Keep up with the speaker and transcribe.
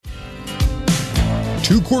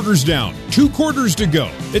2 quarters down, 2 quarters to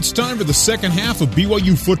go. It's time for the second half of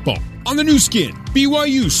BYU football on the new skin,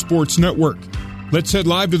 BYU Sports Network. Let's head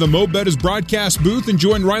live to the Mo Betta's broadcast booth and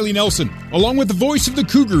join Riley Nelson, along with the voice of the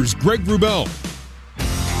Cougars, Greg Wrubell.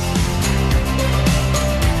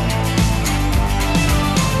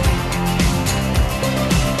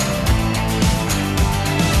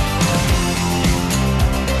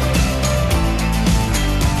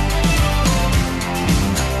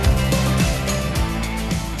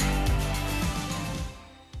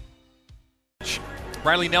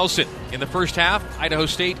 Riley Nelson in the first half. Idaho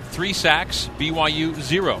State 3 sacks, BYU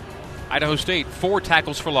 0. Idaho State 4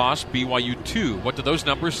 tackles for loss, BYU 2. What do those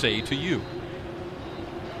numbers say to you?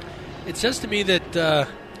 It says to me that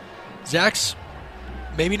Zach's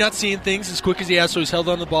maybe not seeing things as quick as he has, so he's held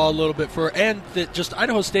on the ball a little bit and that just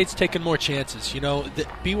Idaho State's taken more chances. You know, that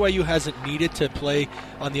BYU hasn't needed to play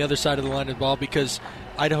on the other side of the line of the ball because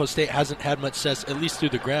Idaho State hasn't had much success, at least through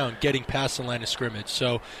the ground, getting past the line of scrimmage.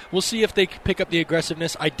 So we'll see if they pick up the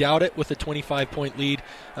aggressiveness. I doubt it with a 25-point lead,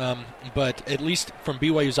 but at least from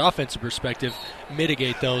BYU's offensive perspective,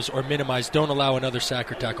 mitigate those or minimize. Don't allow another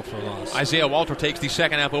sack or tackle for a loss. Isaiah Walter takes the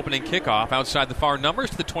second half opening kickoff outside the far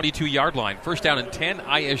numbers to the 22-yard line. First down and 10,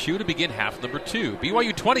 ISU to begin half number 2.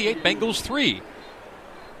 BYU 28, Bengals 3.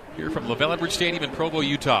 Here from LaVell Edwards Stadium in Provo,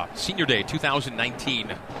 Utah. Senior Day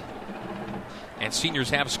 2019. And seniors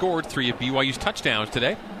have scored 3 of BYU's touchdowns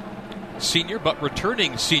today. Senior, but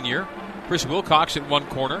returning senior, Chris Wilcox at one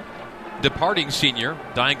corner. Departing senior,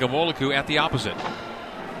 Diane Gamoliku at the opposite.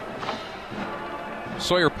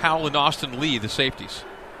 Sawyer Powell and Austin Lee, the safeties.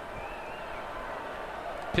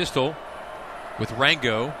 Pistol with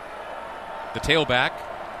Rango, the tailback.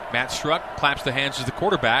 Matt Struck claps the hands as the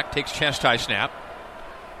quarterback, takes chest high snap.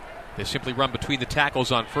 They simply run between the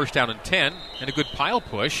tackles on first down and 10, and a good pile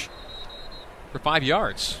push for 5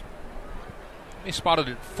 yards. They spotted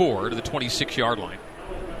it 4 to the 26-yard line.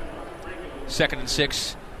 Second and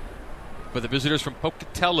 6 for the visitors from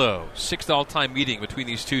Pocatello. 6th all-time meeting between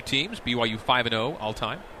these two teams. BYU 5-0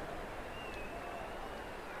 all-time.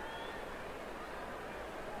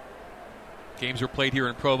 Games were played here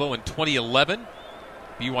in Provo in 2011.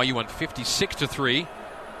 BYU won 56-3.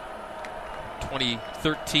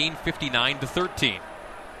 2013, 59-13.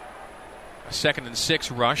 A second and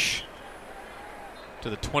 6 rush to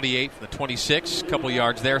the 28 from the 26, couple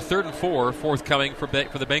yards there. 3rd and 4 forthcoming for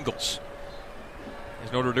the Bengals.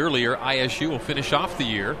 As noted earlier, ISU will finish off the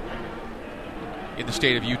year in the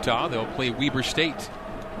state of Utah. They'll play Weber State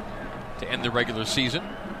to end the regular season.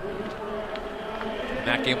 And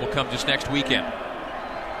that game will come just next weekend.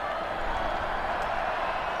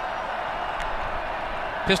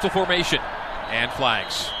 Pistol formation and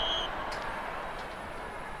flags.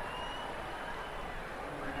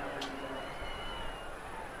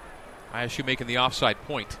 ISU making the offside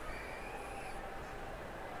point.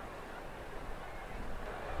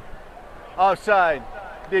 Offside,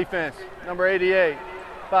 defense, number 88,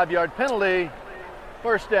 5-yard penalty,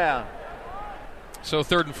 first down. So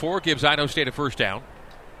 3rd and 4 gives Idaho State a first down.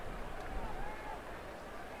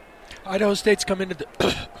 Idaho State's come into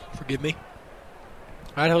forgive me.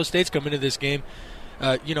 Idaho State's come into this game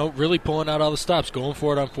really pulling out all the stops, going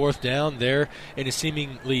for it on 4th down. There, in a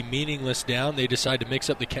seemingly meaningless down, they decide to mix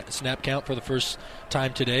up the snap count for the first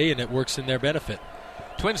time today, and it works in their benefit.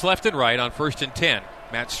 Twins left and right on 1st and 10.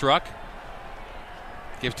 Matt Struck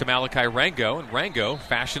gives to Malachi Rango, and Rango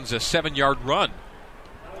fashions a 7-yard run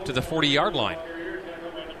to the 40-yard line.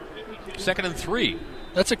 2nd and 3.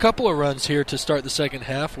 That's a couple of runs here to start the second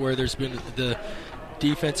half where there's been the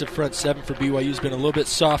defensive front 7 for BYU has been a little bit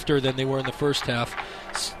softer than they were in the first half.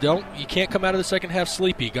 You can't come out of the second half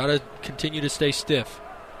sleepy. Got to continue to stay stiff.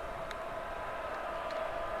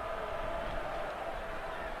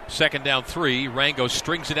 2nd down 3. Rango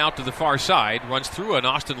strings it out to the far side, runs through an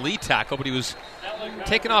Austin Lee tackle, but he was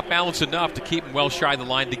taken off balance enough to keep him well shy of the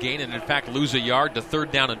line to gain, and in fact lose a yard to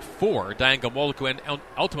 3rd down and 4. Diane Gamoliku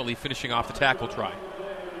ultimately finishing off the tackle try.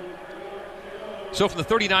 So from the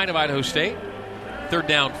 39 of Idaho State, 3rd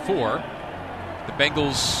down 4. The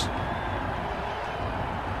Bengals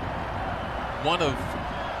 1 of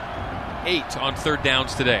 8 on 3rd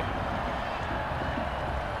downs today.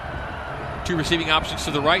 2 receiving options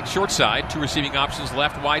to the right, short side. 2 receiving options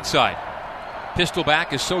left, wide side. Pistol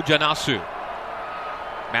back is Soja Nasu.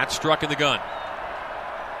 Matt Struck in the gun.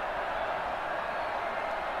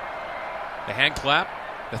 The hand clap,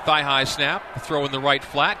 the thigh-high snap, the throw in the right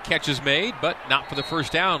flat. Catch is made, but not for the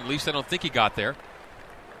first down. At least I don't think he got there.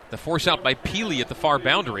 The force out by Peely at the far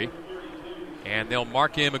boundary. And they'll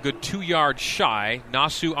mark him a good 2 yards shy.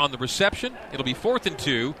 Nasu on the reception. It'll be 4th and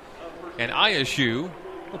 2. And ISU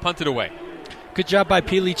will punt it away. Good job by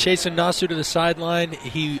Peely chasing Nasu to the sideline.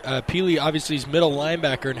 Peely obviously is middle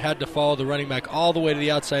linebacker and had to follow the running back all the way to the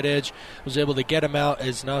outside edge. Was able to get him out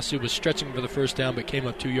as Nasu was stretching for the first down, but came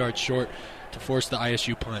up 2 yards short to force the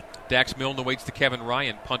ISU punt. Dax Milne awaits the Kevin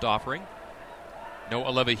Ryan punt offering. No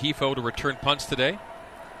Aleva Hifo to return punts today.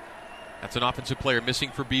 That's an offensive player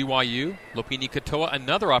missing for BYU. Lopini Katoa,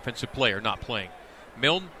 another offensive player not playing.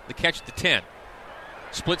 Milne, the catch at the 10.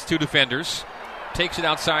 Splits 2 defenders. Takes it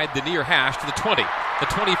outside the near hash to the 20, the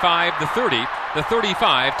 25, the 30, the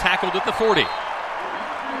 35, tackled at the 40.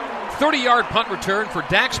 30-yard punt return for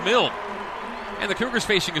Dax Milne. And the Cougars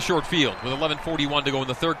facing a short field with 11:41 to go in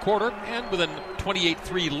the third quarter and with a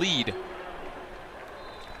 28-3 lead.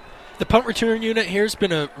 The punt return unit here has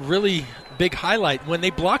been a really big highlight. When they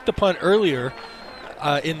blocked the punt earlier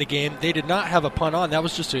in the game, they did not have a punt on. That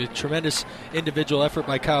was just a tremendous individual effort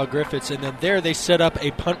by Kyle Griffiths. And then there they set up a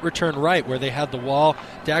punt return right where they had the wall.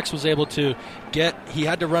 Dax was able to he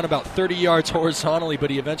had to run about 30 yards horizontally, but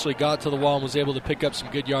he eventually got to the wall and was able to pick up some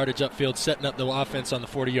good yardage upfield, setting up the offense on the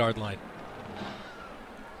 40-yard line.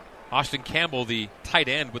 Austin Campbell, the tight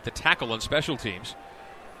end with the tackle on special teams.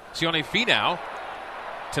 Sione Finau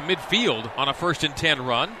to midfield on a 1st and 10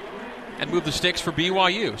 run and move the sticks for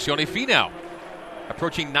BYU. Sione Finau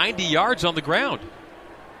approaching 90 yards on the ground.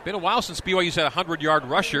 Been a while since BYU's had a 100-yard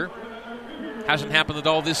rusher. Hasn't happened at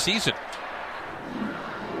all this season.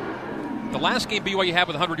 The last game BYU had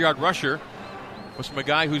with a 100-yard rusher was from a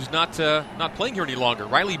guy who's not playing here any longer.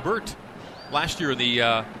 Riley Burt, last year in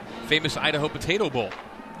the famous Idaho Potato Bowl,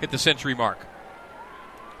 hit the century mark.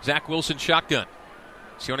 Zach Wilson shotgun.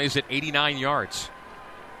 Sione's at 89 yards.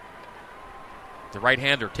 The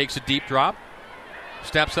right-hander takes a deep drop.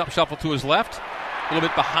 Steps up, shuffle to his left. A little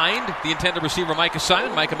bit behind the intended receiver, Micah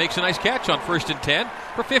Simon. Micah makes a nice catch on 1st and 10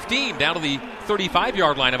 for 15 down to the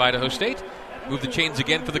 35-yard line of Idaho State. Move the chains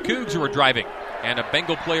again for the Cougs who are driving. And a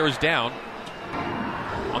Bengal player is down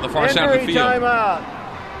on the far side of the field. Timeout.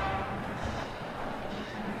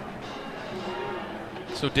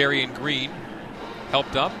 So Darian Green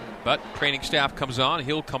helped up, but training staff comes on.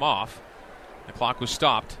 He'll come off. The clock was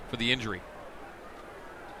stopped for the injury.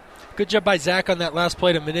 Good job by Zach on that last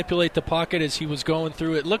play to manipulate the pocket as he was going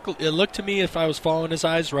through. It looked to me, if I was following his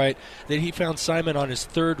eyes right, that he found Simon on his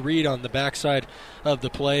third read on the backside of the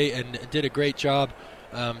play and did a great job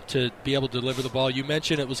to be able to deliver the ball. You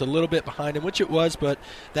mentioned it was a little bit behind him, which it was, but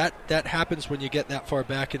that happens when you get that far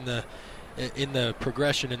back in the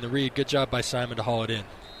progression in the read. Good job by Simon to haul it in.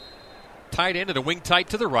 Tight end and a wing tight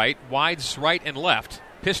to the right, wides right and left.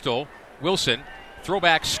 Pistol, Wilson.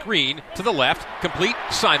 Throwback screen to the left. Complete.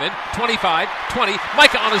 Simon. 25, 20.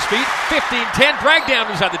 Micah on his feet. 15, 10. Drag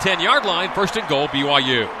down inside the 10-yard line. 1st and goal,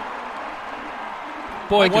 BYU.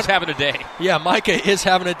 Boy, Micah's having a day. Yeah, Micah is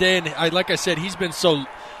having a day. And like I said, he's been so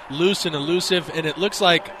loose and elusive. And it looks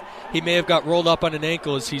like he may have got rolled up on an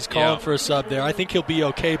ankle as he's calling for a sub there. I think he'll be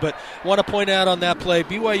okay. But want to point out on that play,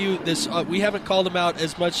 BYU, we haven't called him out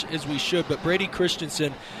as much as we should, but Brady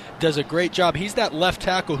Christensen does a great job. He's that left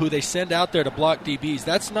tackle who they send out there to block DBs.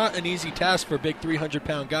 That's not an easy task for big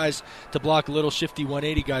 300-pound guys to block little shifty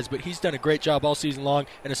 180 guys, but he's done a great job all season long,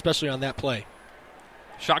 and especially on that play.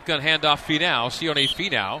 Shotgun handoff Finau. Sione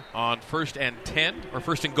Finau on 1st and 10, or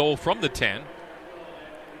 1st and goal from the 10.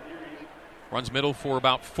 Runs middle for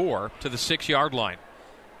about 4 to the 6-yard line.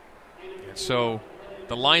 And so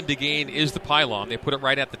the line to gain is the pylon. They put it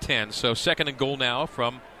right at the 10. So 2nd and goal now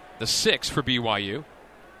from the 6 for BYU.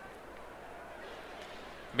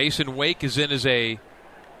 Mason Wake is in as a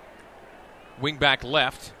wingback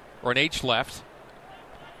left, or an H left.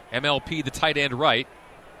 MLP, the tight end right.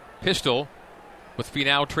 Pistol with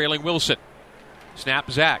Finau trailing Wilson. Snap,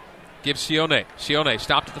 Zach. Gives Sione. Sione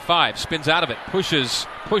stopped at the 5. Spins out of it.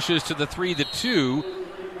 Pushes to the 3, the 2.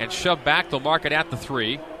 And shoved back. They'll mark it at the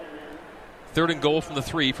 3. 3rd and goal from the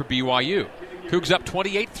 3 for BYU. Cougs up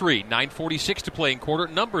 28-3. 9:46 to play in quarter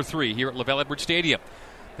number 3 here at LaVell Edwards Stadium.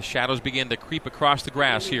 The shadows begin to creep across the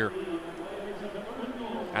grass here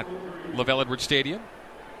at LaVell Edwards Stadium.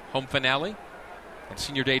 Home finale and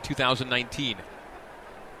Senior Day 2019.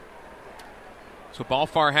 So ball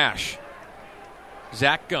far hash.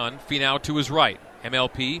 Zach Gunn, Finau to his right.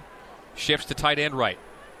 MLP shifts to tight end right.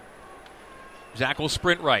 Zach will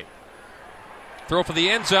sprint right. Throw for the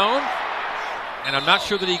end zone. And I'm not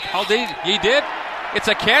sure that he did. It's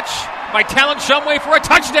a catch by Talon Shumway for a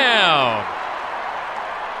touchdown.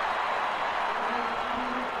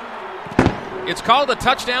 It's called a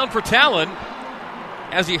touchdown for Talon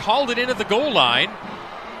as he hauled it in at the goal line.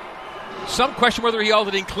 Some question whether he hauled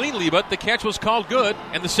it in cleanly, but the catch was called good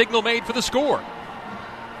and the signal made for the score.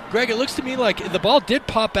 Greg, it looks to me like the ball did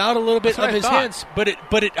pop out a little bit of his hands, but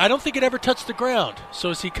I don't think it ever touched the ground. So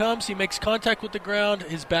as he comes, he makes contact with the ground.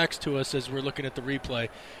 His back's to us as we're looking at the replay.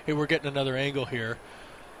 Hey, we're getting another angle here.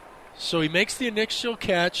 So he makes the initial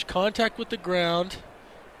catch, contact with the ground.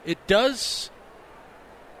 It does.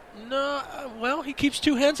 No, well, he keeps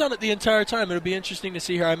two hands on it the entire time. It'll be interesting to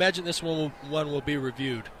see here. I imagine this one will be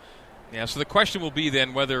reviewed. Yeah, so the question will be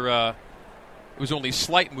then whether it was only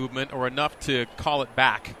slight movement or enough to call it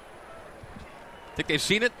back. I think they've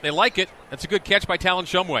seen it. They like it. That's a good catch by Talon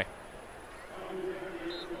Shumway.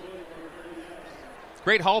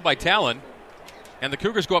 Great haul by Talon. And the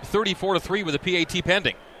Cougars go up 34-3 with a PAT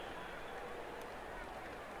pending.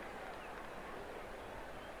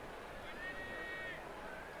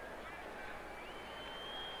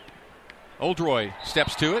 Oldroyd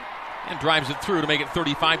steps to it and drives it through to make it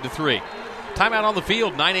 35-3. Timeout on the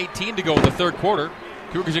field, 9:18 to go in the third quarter.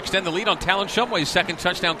 Cougars extend the lead on Talon Shumway's second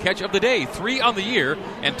touchdown catch of the day. 3 on the year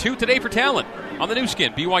and 2 today for Talon on the new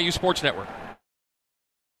skin, BYU Sports Network.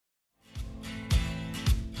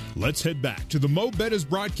 Let's head back to the Mo Betta's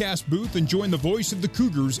broadcast booth and join the voice of the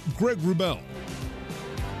Cougars, Greg Wrubell.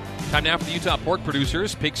 Time now for the Utah Pork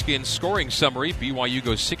Producers Pigskin scoring summary. BYU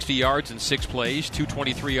goes 60 yards in 6 plays,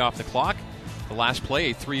 2:23 off the clock. The last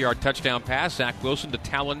play, a 3-yard touchdown pass, Zach Wilson to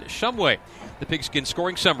Talon Shumway. The Pigskin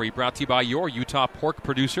scoring summary brought to you by your Utah Pork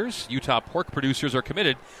Producers. Utah Pork Producers are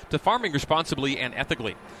committed to farming responsibly and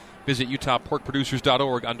ethically. Visit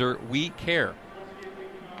utahporkproducers.org under We Care.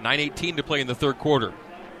 9:18 to play in the third quarter.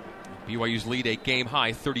 BYU's lead a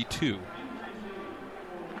game-high 32.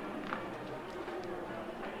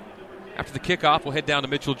 After the kickoff, we'll head down to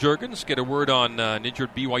Mitchell Juergens, get a word on an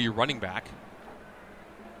injured BYU running back.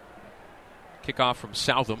 Kickoff from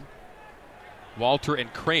Southam. Walter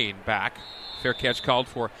and Crane back. Fair catch called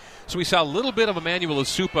for. So we saw a little bit of Emmanuel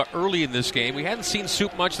Asupa early in this game. We hadn't seen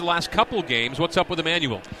Soup much the last couple games. What's up with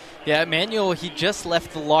Emmanuel? Yeah, Emmanuel, he just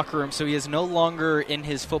left the locker room, so he is no longer in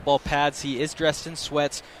his football pads. He is dressed in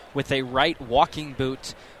sweats with a right walking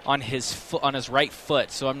boot on his right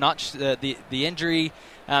foot. So I'm not the injury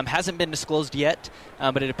hasn't been disclosed yet,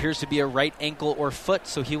 but it appears to be a right ankle or foot,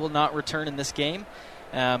 so he will not return in this game.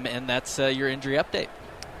 And that's your injury update.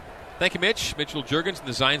 Thank you, Mitch. Mitchell Juergens in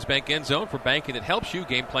the Zions Bank end zone for banking that helps you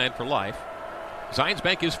game plan for life. Zions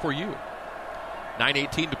Bank is for you.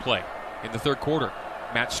 9:18 to play in the third quarter.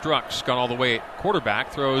 Matt Struck's gone all the way at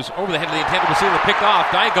quarterback. Throws over the head of the intended receiver, picked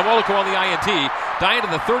off. Diane Gawoloko on the INT. Diane to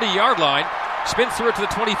the 30-yard line. Spins through it to the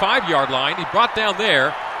 25-yard line. He brought down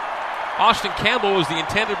there. Austin Campbell was the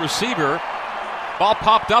intended receiver. Ball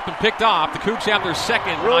popped up and picked off. The Cougs have their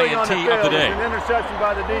second Ruling INT on the of the day. An interception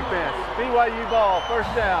by the defense. BYU ball, first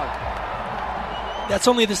down. That's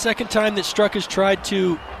only the second time that Struck has tried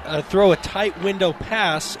to throw a tight window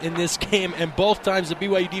pass in this game, and both times the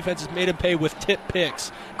BYU defense has made him pay with tip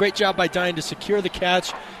picks. Great job by Diane to secure the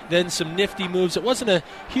catch, then some nifty moves. It wasn't a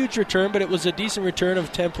huge return, but it was a decent return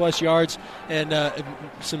of 10-plus yards, and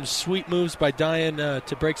some sweet moves by Diane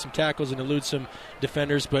to break some tackles and elude some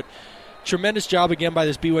defenders. But tremendous job again by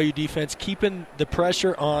this BYU defense, keeping the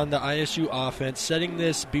pressure on the ISU offense, setting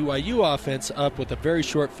this BYU offense up with a very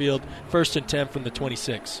short field, 1st and 10 from the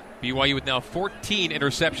 26. BYU with now 14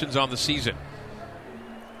 interceptions on the season.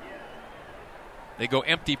 They go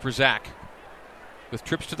empty for Zach with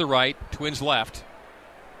trips to the right, twins left.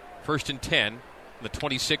 1st and 10, the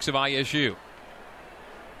 26 of ISU.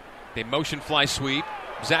 They motion fly sweep.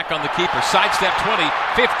 Zach on the keeper, sidestep 20,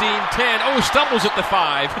 15, 10. Oh, stumbles at the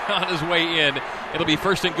 5 on his way in. It'll be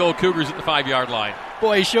 1st and goal Cougars at the 5-yard line.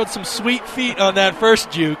 Boy, he showed some sweet feet on that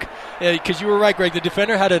first juke. Because you were right, Greg. The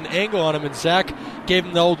defender had an angle on him, and Zach gave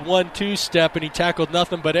him the old 1-2 step, and he tackled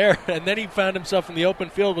nothing but air. And then he found himself in the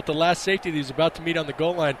open field with the last safety that he was about to meet on the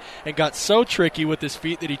goal line and got so tricky with his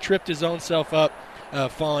feet that he tripped his own self up,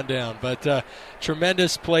 falling down. But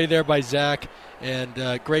tremendous play there by Zach.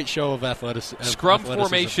 And great show of athleticism. Scrum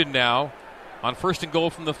formation now on 1st and goal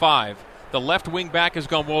from the 5. The left wing back is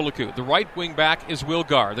Gawoloko. The right wing back is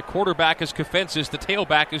Wilgar. The quarterback is Kafensis. The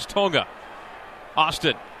tailback is Tonga.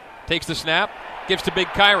 Austin takes the snap, gives to big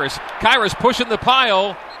Kairos. Kairos pushing the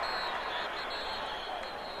pile.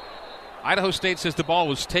 Idaho State says the ball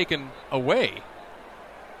was taken away.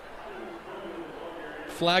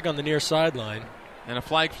 Flag on the near sideline. And a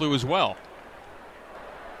flag flew as well.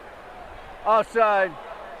 Offside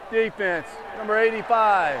defense, number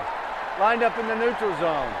 85, lined up in the neutral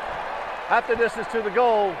zone. Half the distance to the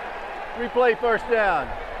goal, replay 1st down.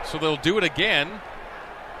 So they'll do it again.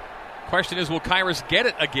 Question is, will Kairos get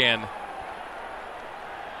it again?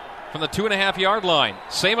 From the 2.5-yard line.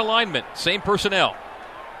 Same alignment, same personnel.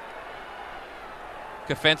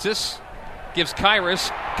 Kafensis gives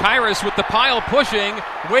Kairos Kyrus with the pile pushing,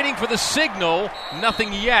 waiting for the signal.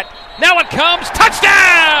 Nothing yet. Now it comes.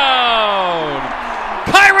 Touchdown!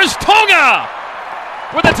 Kyrus Tonga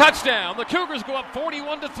with a touchdown. The Cougars go up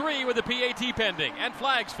 41-3 with the PAT pending, and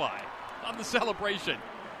flags fly on the celebration.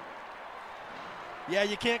 Yeah,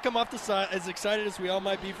 you can't come off the side as excited as we all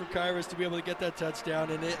might be for Kyrus to be able to get that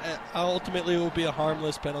touchdown, and ultimately it will be a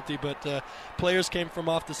harmless penalty, but players came from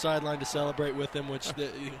off the sideline to celebrate with him, which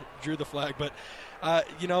drew the flag. But,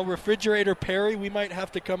 Refrigerator Perry, we might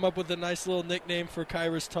have to come up with a nice little nickname for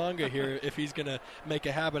Kyrus Tonga here if he's going to make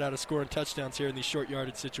a habit out of scoring touchdowns here in these short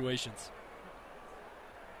yardage situations.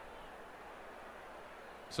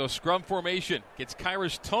 So scrum formation gets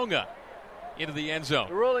Kyrus Tonga into the end zone.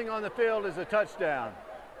 The ruling on the field is a touchdown.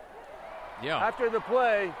 Yeah. After the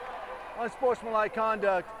play, unsportsmanlike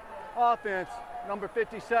conduct, offense, number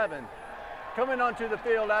 57, coming onto the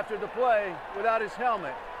field after the play without his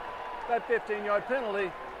helmet. That 15-yard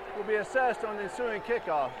penalty will be assessed on the ensuing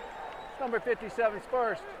kickoff. Number 57's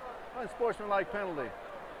first unsportsmanlike penalty.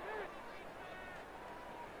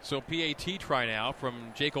 So PAT try now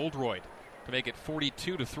from Jake Oldroyd to make it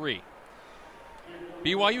 42-3.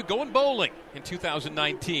 BYU going bowling in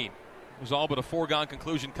 2019. It was all but a foregone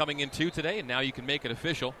conclusion coming into today, and now you can make it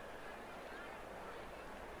official.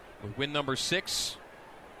 With win number 6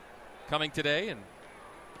 coming today, and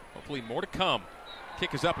hopefully more to come.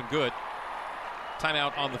 Kick is up and good.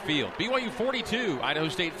 Timeout on the field. BYU 42, Idaho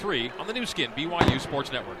State 3 on the new skin, BYU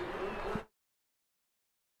Sports Network.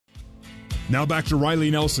 Now back to Riley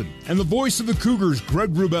Nelson and the voice of the Cougars,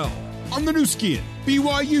 Greg Wrubell, on the new skin,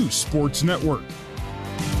 BYU Sports Network.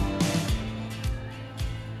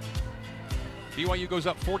 BYU goes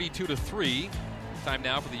up 42-3. Time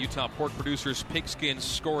now for the Utah Pork Producers Pigskin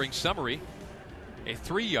scoring summary. A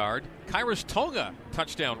 3-yard Kyrus Tonga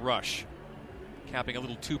touchdown rush, capping a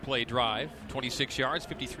little 2-play drive. 26 yards,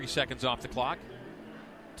 53 seconds off the clock.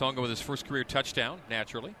 Tonga with his first career touchdown,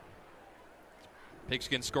 naturally.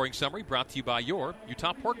 Pigskin scoring summary brought to you by your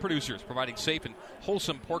Utah Pork Producers, providing safe and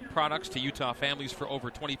wholesome pork products to Utah families for over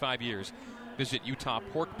 25 years. Visit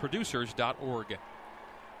utahporkproducers.org.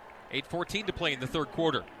 8:14 to play in the third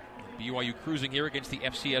quarter. BYU cruising here against the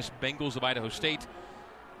FCS Bengals of Idaho State.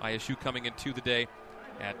 ISU coming into the day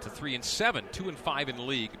at 3-7, 2-5 in the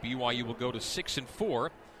league. BYU will go to 6-4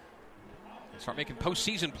 and start making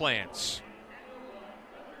postseason plans.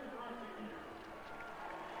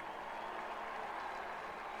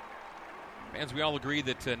 Fans, we all agree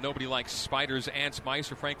that nobody likes spiders, ants,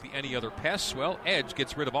 mice, or frankly any other pests. Well, Edge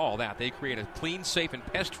gets rid of all that. They create a clean, safe, and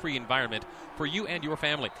pest-free environment for you and your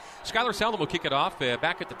family. Skylar Salem will kick it off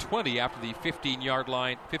back at the 20 after the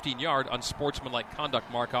 15-yard unsportsmanlike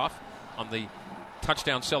conduct mark-off on the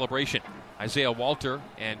touchdown celebration. Isaiah Walter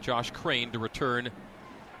and Josh Crane to return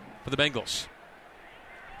for the Bengals.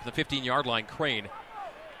 For the 15-yard line, Crane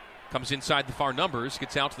comes inside the far numbers,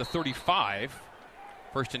 gets out to the 35.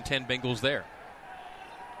 First and 10 Bengals there.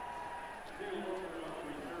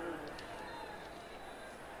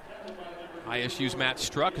 ISU's Matt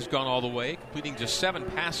Struck has gone all the way, completing just 7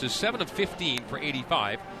 passes, 7 of 15 for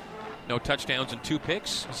 85. No touchdowns and 2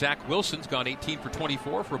 picks. Zach Wilson's gone 18 for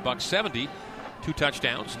 24 for $170. 2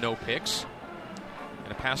 touchdowns, no picks.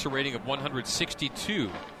 And a passer rating of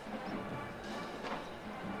 162.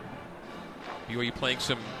 BYU playing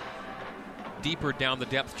some deeper down the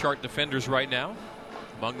depth chart defenders right now.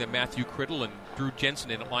 Among them, Matthew Criddle and Drew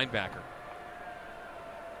Jensen in at linebacker.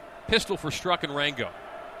 Pistol for Struck and Rango.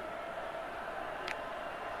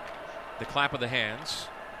 The clap of the hands.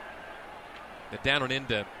 The down and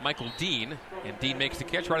into Michael Dean. And Dean makes the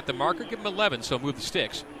catch right at the marker. Give him 11, so move the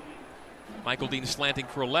sticks. Michael Dean slanting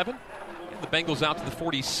for 11. And the Bengals out to the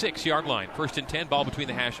 46-yard line. First and 10, ball between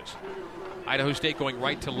the hashes. Idaho State going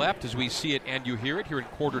right to left as we see it and you hear it here in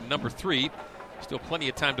quarter number 3. Still plenty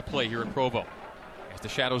of time to play here in Provo, as the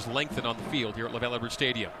shadows lengthen on the field here at LaVell Edwards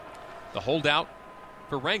Stadium. The holdout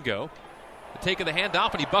for Rango. The take of the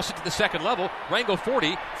handoff, and he busts it to the second level. Rango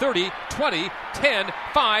 40, 30, 20, 10,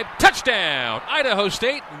 5, touchdown! Idaho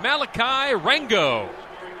State, Malachi Rango.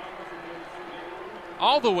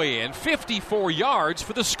 All the way in, 54 yards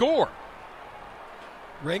for the score.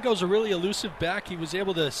 Rango's a really elusive back. He was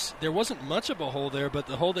able to, there wasn't much of a hole there, but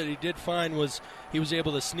the hole that he did find was he was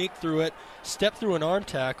able to sneak through it, step through an arm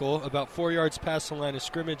tackle about 4 yards past the line of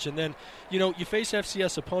scrimmage. And then, you face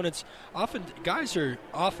FCS opponents. Often, guys are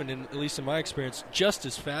often, at least in my experience, just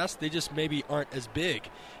as fast. They just maybe aren't as big.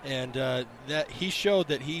 And that he showed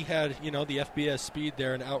that he had, the FBS speed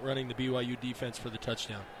there and outrunning the BYU defense for the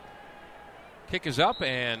touchdown. Kick is up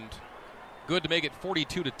and good to make it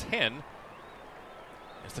 42-10.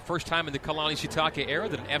 It's the first time in the Kalani Sitake era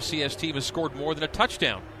that an FCS team has scored more than a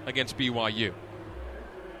touchdown against BYU.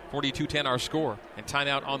 42-10 our score, and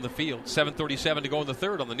timeout on the field. 7:37 to go in the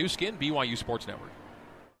third on the new skin, BYU Sports Network.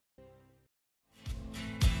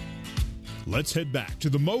 Let's head back to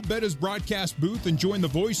the Mo Betta's broadcast booth and join the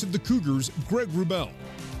voice of the Cougars, Greg Wrubell.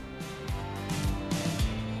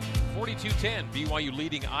 42-10, BYU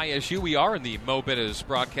leading ISU. We are in the Mo Betta's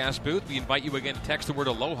broadcast booth. We invite you again to text the word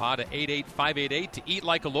Aloha to 88588 to eat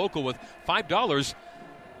like a local with $5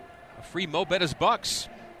 free Mo Betta's bucks.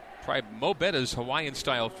 Try Mo Betta's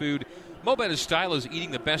Hawaiian-style food. Mo Betta's style is eating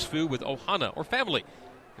the best food with ohana, or family.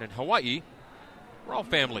 And in Hawaii, we're all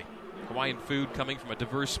family. Hawaiian food coming from a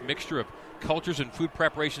diverse mixture of cultures and food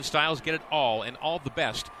preparation styles. Get it all and all the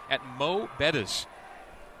best at Mo Betta's.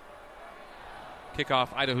 Kickoff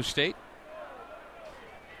Idaho State.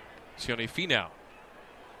 Sione Finau,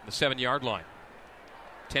 the 7-yard line.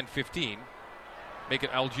 10-15. Make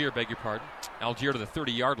it Algier, beg your pardon. Algier to the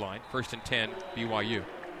 30-yard line. 1st and 10, BYU.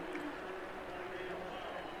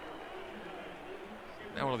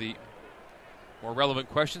 Now one of the more relevant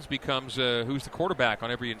questions becomes who's the quarterback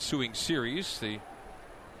on every ensuing series. The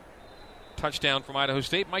touchdown from Idaho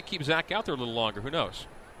State might keep Zach out there a little longer. Who knows?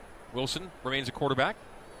 Wilson remains a quarterback.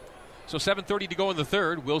 So 7:30 to go in the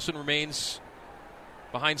third. Wilson remains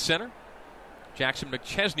behind center. Jackson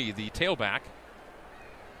McChesney, the tailback.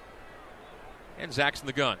 And Zach's in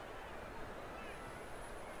the gun.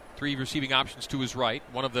 3 receiving options to his right.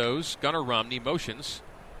 One of those, Gunnar Romney, motions.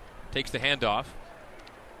 Takes the handoff.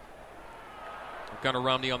 Gunnar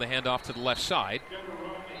Romney on the handoff to the left side.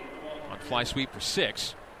 On fly sweep for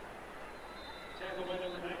 6.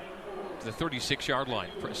 To the 36-yard line.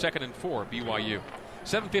 For 2nd and 4, BYU.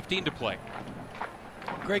 7:15 to play.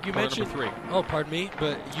 Greg, you mentioned. Number 3. Oh, pardon me,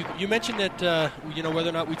 but you mentioned that whether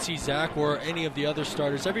or not we'd see Zach or any of the other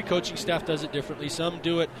starters. Every coaching staff does it differently. Some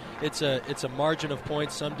do it. It's a margin of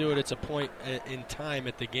points. Some do it. It's a point in time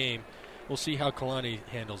at the game. We'll see how Kalani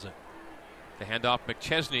handles it. The handoff,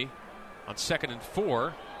 McChesney on 2nd and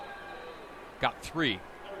 4. Got 3.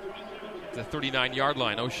 The 39-yard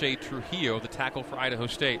line. O'Shea Trujillo, the tackle for Idaho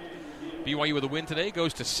State. BYU with a win today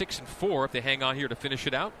goes to 6-4 if they hang on here to finish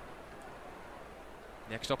it out.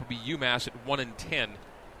 Next up will be UMass at 1-10.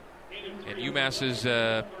 And UMass's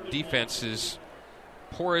defense is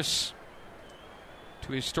porous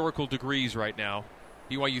to historical degrees right now.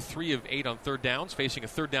 BYU 3 of 8 on third downs, facing a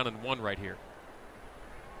 3rd down and 1 right here.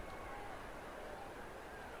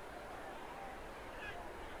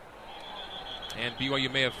 And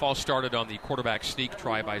BYU may have false started on the quarterback sneak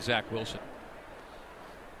try by Zach Wilson.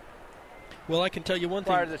 Well, I can tell you one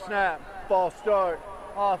thing. Prior to the snap, false start,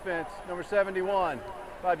 offense, number 71.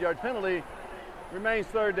 5-yard penalty, remains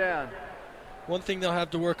 3rd down. One thing they'll have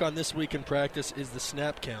to work on this week in practice is the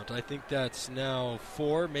snap count. I think that's now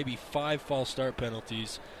 4, maybe 5 false start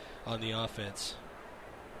penalties on the offense.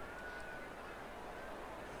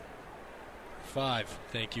 5.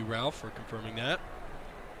 Thank you, Ralph, for confirming that.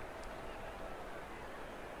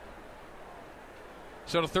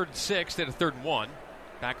 So to 3rd and 6, then a 3rd and 1.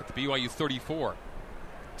 Back at the BYU 34.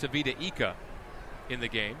 Tavita Ika in the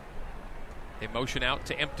game. They motion out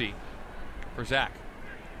to empty for Zach.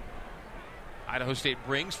 Idaho State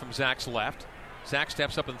brings from Zach's left. Zach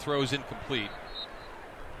steps up and throws incomplete.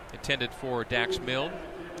 Intended for Dax Milne.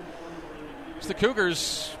 So the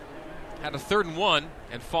Cougars had a 3rd and 1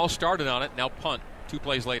 and false started on it. Now punt 2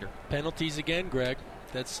 plays later. Penalties again, Greg.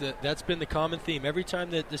 That's been the common theme. Every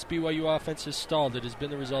time that this BYU offense has stalled, it has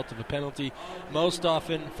been the result of a penalty. Most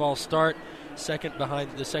often, false start.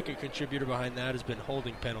 The second contributor behind that has been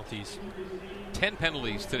holding penalties. 10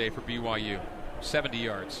 penalties today for BYU. 70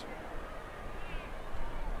 yards.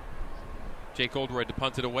 Jake Oldroyd to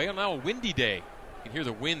punt it away. On now a windy day. You can hear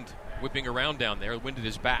the wind whipping around down there. The wind at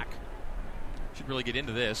his back. Should really get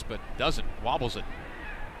into this, but doesn't. Wobbles it.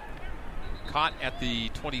 Caught at the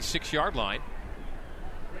 26-yard line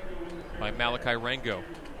by Malachi Rango.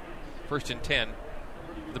 1st and 10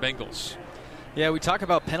 for the Bengals. Yeah, we talk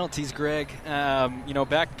about penalties, Greg. I go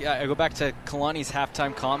back to Kalani's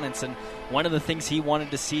halftime comments, and one of the things he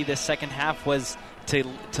wanted to see this second half was to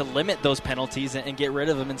limit those penalties and get rid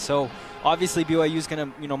of them. And so, obviously, BYU is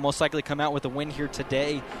going to most likely come out with a win here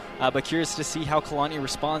today. But curious to see how Kalani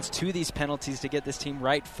responds to these penalties to get this team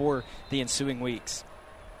right for the ensuing weeks.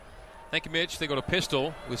 Thank you, Mitch. They go to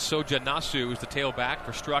pistol with Soja Nasu as the tailback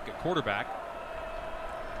for Struck at quarterback.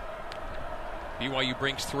 BYU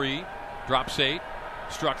brings 3, drops 8.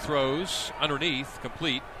 Struck throws underneath,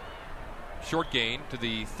 complete. Short gain to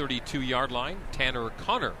the 32-yard line. Tanner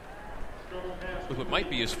Connor with what might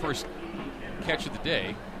be his first catch of the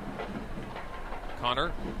day.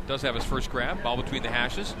 Connor does have his first grab. Ball between the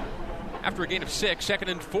hashes. After a gain of 6, 2nd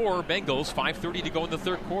and 4, Bengals. 5:30 to go in the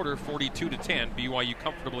third quarter. 42-10. BYU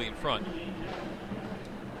comfortably in front.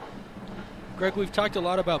 Greg, we've talked a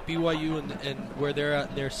lot about BYU and where they're at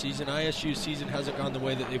in their season. ISU's season hasn't gone the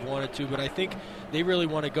way that they've wanted to, but I think they really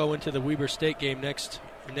want to go into the Weber State game next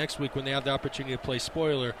week when they have the opportunity to play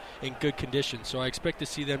spoiler in good conditions. So I expect to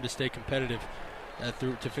see them to stay competitive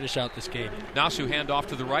to finish out this game. Nasu handoff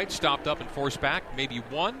to the right, stopped up and forced back. Maybe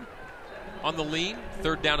 1 on the lean.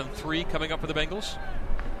 3rd down and 3 coming up for the Bengals.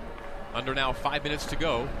 Under now 5 minutes to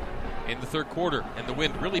go in the third quarter, and the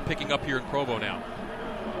wind really picking up here in Provo now.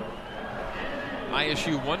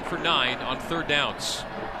 ISU 1 for 9 on 3rd downs.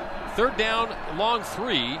 3rd down, long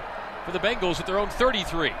 3 for the Bengals at their own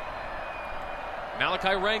 33.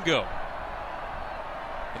 Malachi Rango,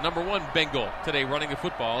 the number 1 Bengal today running the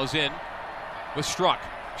football, is in with Struck.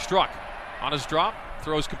 Struck on his drop,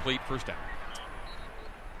 throws complete, first down.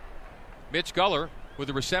 Mitch Guller with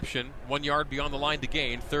the reception, 1 yard beyond the line to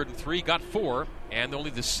gain. 3rd and 3, got 4, and only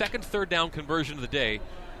the second 3rd down conversion of the day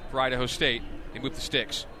for Idaho State. They move the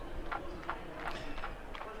sticks.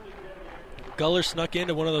 Guller snuck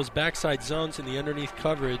into one of those backside zones in the underneath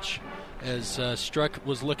coverage as Struck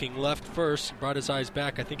was looking left first, brought his eyes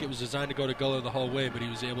back. I think it was designed to go to Guller the whole way, but he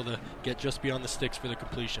was able to get just beyond the sticks for the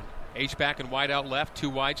completion. H-back and wide out left,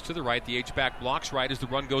 2 wides to the right. The H-back blocks right as the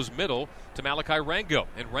run goes middle to Malachi Rango.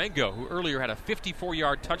 And Rango, who earlier had a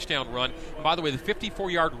 54-yard touchdown run. And by the way, the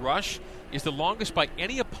 54-yard rush is the longest by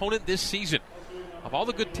any opponent this season. Of all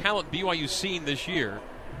the good talent BYU's seen this year,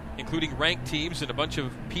 including ranked teams and a bunch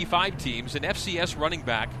of P5 teams, an FCS running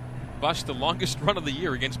back bust the longest run of the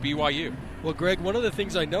year against BYU. Well, Greg, one of the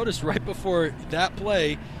things I noticed right before that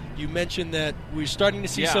play, you mentioned that we're starting to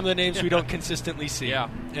see some of the names we don't consistently see. Yeah.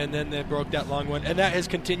 And then they broke that long one. And that has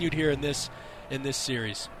continued here in this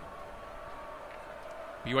series.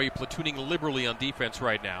 BYU platooning liberally on defense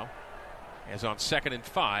right now. As on 2nd and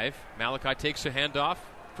 5, Malachi takes a handoff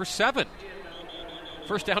for 7.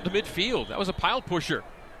 First down to midfield. That was a pile pusher.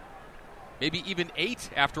 Maybe even 8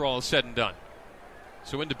 after all is said and done.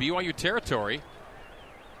 So into BYU territory.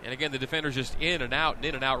 And again, the defenders just in and out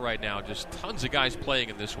right now. Just tons of guys playing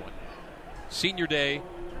in this one. Senior day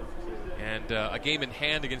and a game in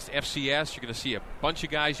hand against FCS. You're going to see a bunch of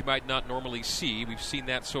guys you might not normally see. We've seen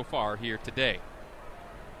that so far here today.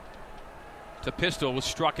 To pistol was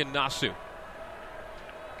Struck in Nasu.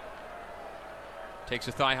 Takes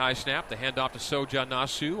a thigh-high snap. The handoff to Soja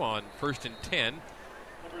Nasu on 1st and 10.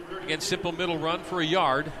 Again, simple middle run for a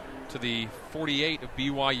yard to the 48 of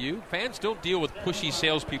BYU. Fans, don't deal with pushy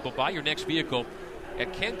salespeople. Buy your next vehicle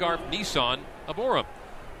at Ken Garff Nissan of Orem,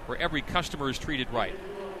 where every customer is treated right.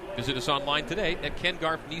 Visit us online today at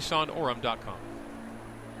KenGarffNissanOrem.com.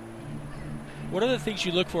 One of the things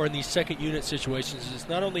you look for in these second unit situations is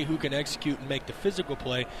not only who can execute and make the physical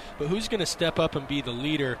play, but who's going to step up and be the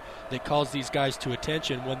leader that calls these guys to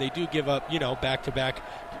attention when they do give up, back-to-back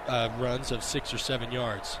runs of 6 or 7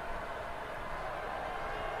 yards.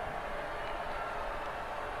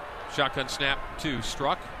 Shotgun snap to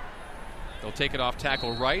Struck. They'll take it off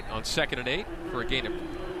tackle right on 2nd and 8 for a gain of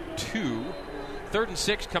 2. 3rd and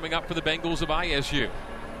 6 coming up for the Bengals of ISU.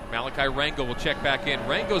 Malachi Rango will check back in.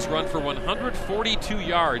 Rango's run for 142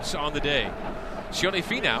 yards on the day. Sione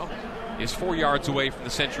Finau is 4 yards away from the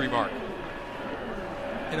century mark.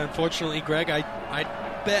 And unfortunately, Greg, I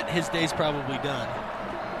bet his day's probably done.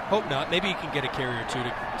 Hope not. Maybe he can get a carry or two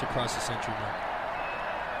to cross the century mark.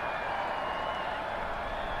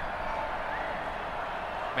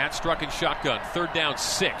 Matt Struck in shotgun. 3rd down,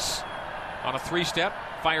 6. On a 3-step.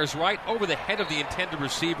 Fires right over the head of the intended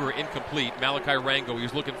receiver, incomplete. Malachi Rango he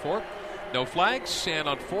was looking for. No flags, and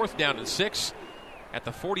on 4th down and 6, at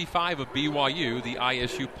the 45 of BYU, the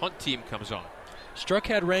ISU punt team comes on. Struck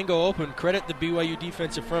had Rango open. Credit the BYU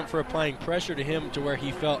defensive front for applying pressure to him to where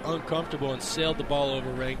he felt uncomfortable and sailed the ball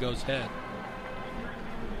over Rango's head.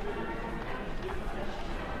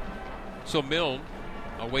 So Milne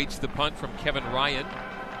awaits the punt from Kevin Ryan.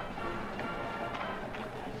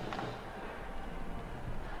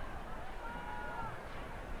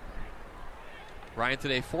 Ryan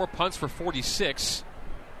today 4 punts for 46.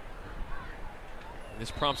 And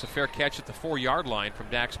this prompts a fair catch at the 4-yard line from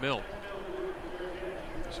Dax Milne.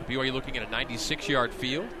 So BYU looking at a 96-yard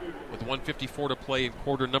field with 1:54 to play in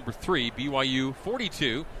quarter number 3. BYU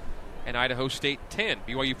 42 and Idaho State 10.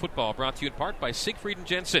 BYU football brought to you in part by Siegfried and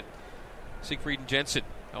Jensen. Siegfried and Jensen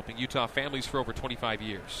helping Utah families for over 25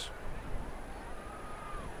 years.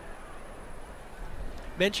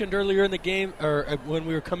 Mentioned earlier in the game, or when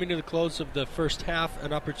we were coming to the close of the first half,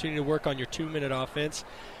 an opportunity to work on your 2-minute offense.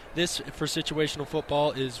 This, for situational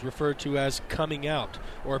football, is referred to as coming out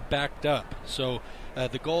or backed up. So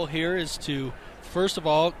the goal here is to, first of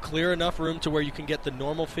all, clear enough room to where you can get the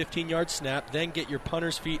normal 15-yard snap, then get your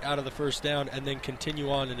punter's feet out of the first down, and then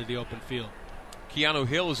continue on into the open field. Keanu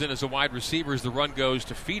Hill is in as a wide receiver as the run goes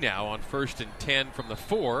to Finau on 1st and 10 from the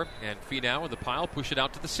 4, and Finau in the pile push it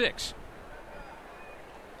out to the 6.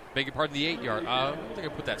 Beg your pardon, the 8-yard. I think I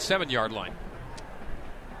put that 7-yard line.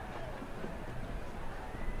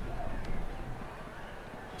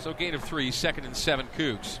 So gain of 3, 2nd and 7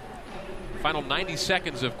 Cougs. Final 90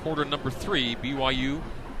 seconds of quarter number 3. BYU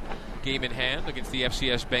game in hand against the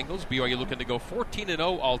FCS Bengals. BYU looking to go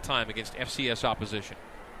 14-0 all time against FCS opposition.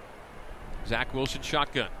 Zach Wilson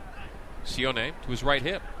shotgun. Sione to his right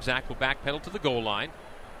hip. Zach will backpedal to the goal line.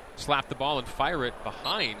 Slap the ball and fire it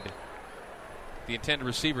behind the intended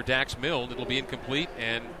receiver, Dax Milne. It'll be incomplete,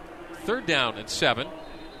 and 3rd down and 7.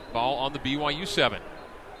 Ball on the BYU 7.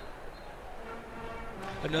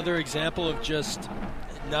 Another example of just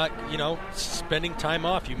not, spending time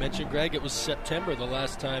off. You mentioned, Greg, it was September the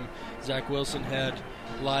last time Zach Wilson had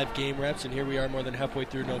live game reps, and here we are more than halfway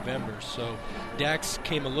through November. So Dax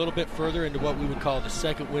came a little bit further into what we would call the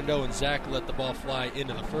second window, and Zach let the ball fly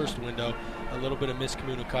into the first window. A little bit of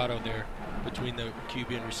miscommunicado there between the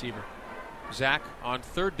QB and receiver. Zach on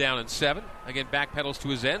 3rd down and 7. Again, backpedals to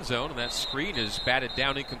his end zone, and that screen is batted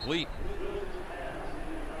down incomplete.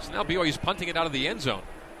 So now BYU's punting it out of the end zone.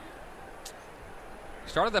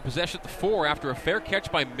 Started that possession at the 4 after a fair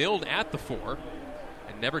catch by Milne at the 4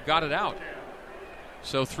 and never got it out.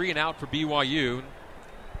 So 3 and out for BYU.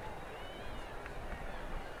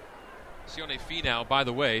 Sione Finau, by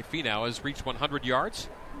the way, Finau has reached 100 yards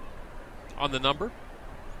on the number.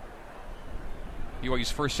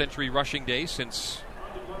 BYU's first century rushing day since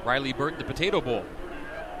Riley Burton, the Potato Bowl.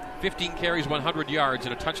 15 carries, 100 yards,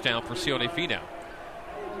 and a touchdown for Sione Finau.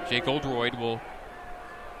 Jake Oldroyd will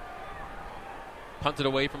punt it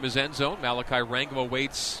away from his end zone. Malachi Rangel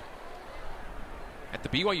waits at the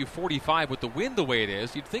BYU 45 with the wind the way it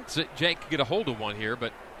is. You'd think Jake could get a hold of one here,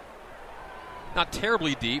 but not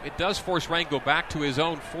terribly deep. It does force Rangel back to his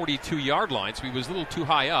own 42-yard line, so he was a little too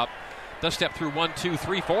high up. Does step through 1, 2,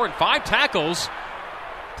 3, 4, and 5 tackles.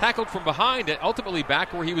 Tackled from behind and ultimately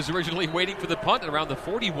back where he was originally waiting for the punt at around the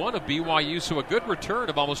 41 of BYU. So a good return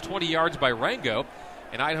of almost 20 yards by Rangel.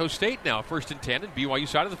 And Idaho State now 1st and 10 and BYU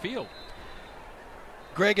side of the field.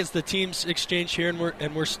 Greg, as the teams exchange here,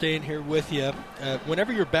 and we're staying here with you,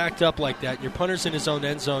 whenever you're backed up like that, your punter's in his own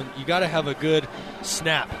end zone, you got to have a good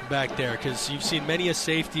snap back there, because you've seen many a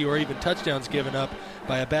safety or even touchdowns given up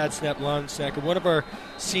by a bad snap long snapper. One of our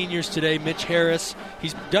seniors today, Mitch Harris,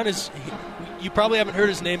 he's done his. You probably haven't heard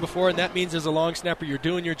his name before, and that means as a long snapper, you're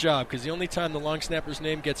doing your job, because the only time the long snapper's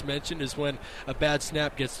name gets mentioned is when a bad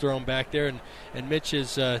snap gets thrown back there. And Mitch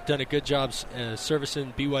has done a good job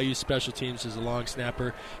servicing BYU special teams as a long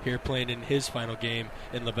snapper here, playing in his final game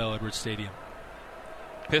in LaVell Edwards Stadium.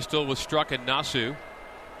 Pistol was struck and Nasu.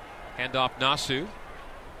 Handoff Nasu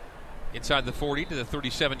inside the 40 to the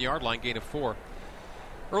 37-yard line, gain of 4.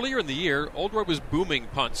 Earlier in the year, Oldroyd was booming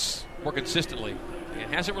punts more consistently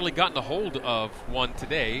and hasn't really gotten a hold of one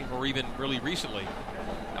today or even really recently.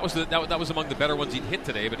 That was among the better ones he'd hit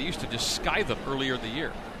today, but he used to just sky them earlier in the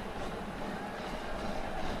year.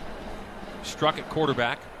 Struck at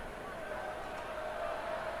quarterback.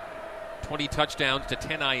 20 touchdowns to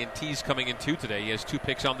 10 INTs coming in 2 today. He has 2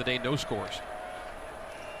 picks on the day, no scores.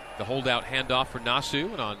 The holdout handoff for Nasu,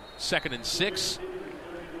 and on 2nd and 6,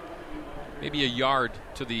 maybe a yard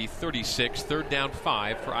to the 36, 3rd down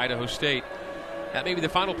 5 for Idaho State. That may be the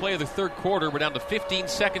final play of the 3rd quarter. We're down to 15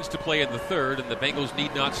 seconds to play in the 3rd, and the Bengals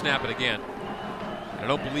need not snap it again. I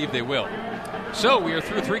don't believe they will. So we are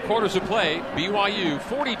through 3 quarters of play. BYU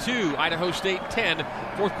 42, Idaho State 10.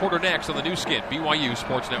 4th quarter next on the new skin, BYU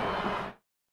Sports Network.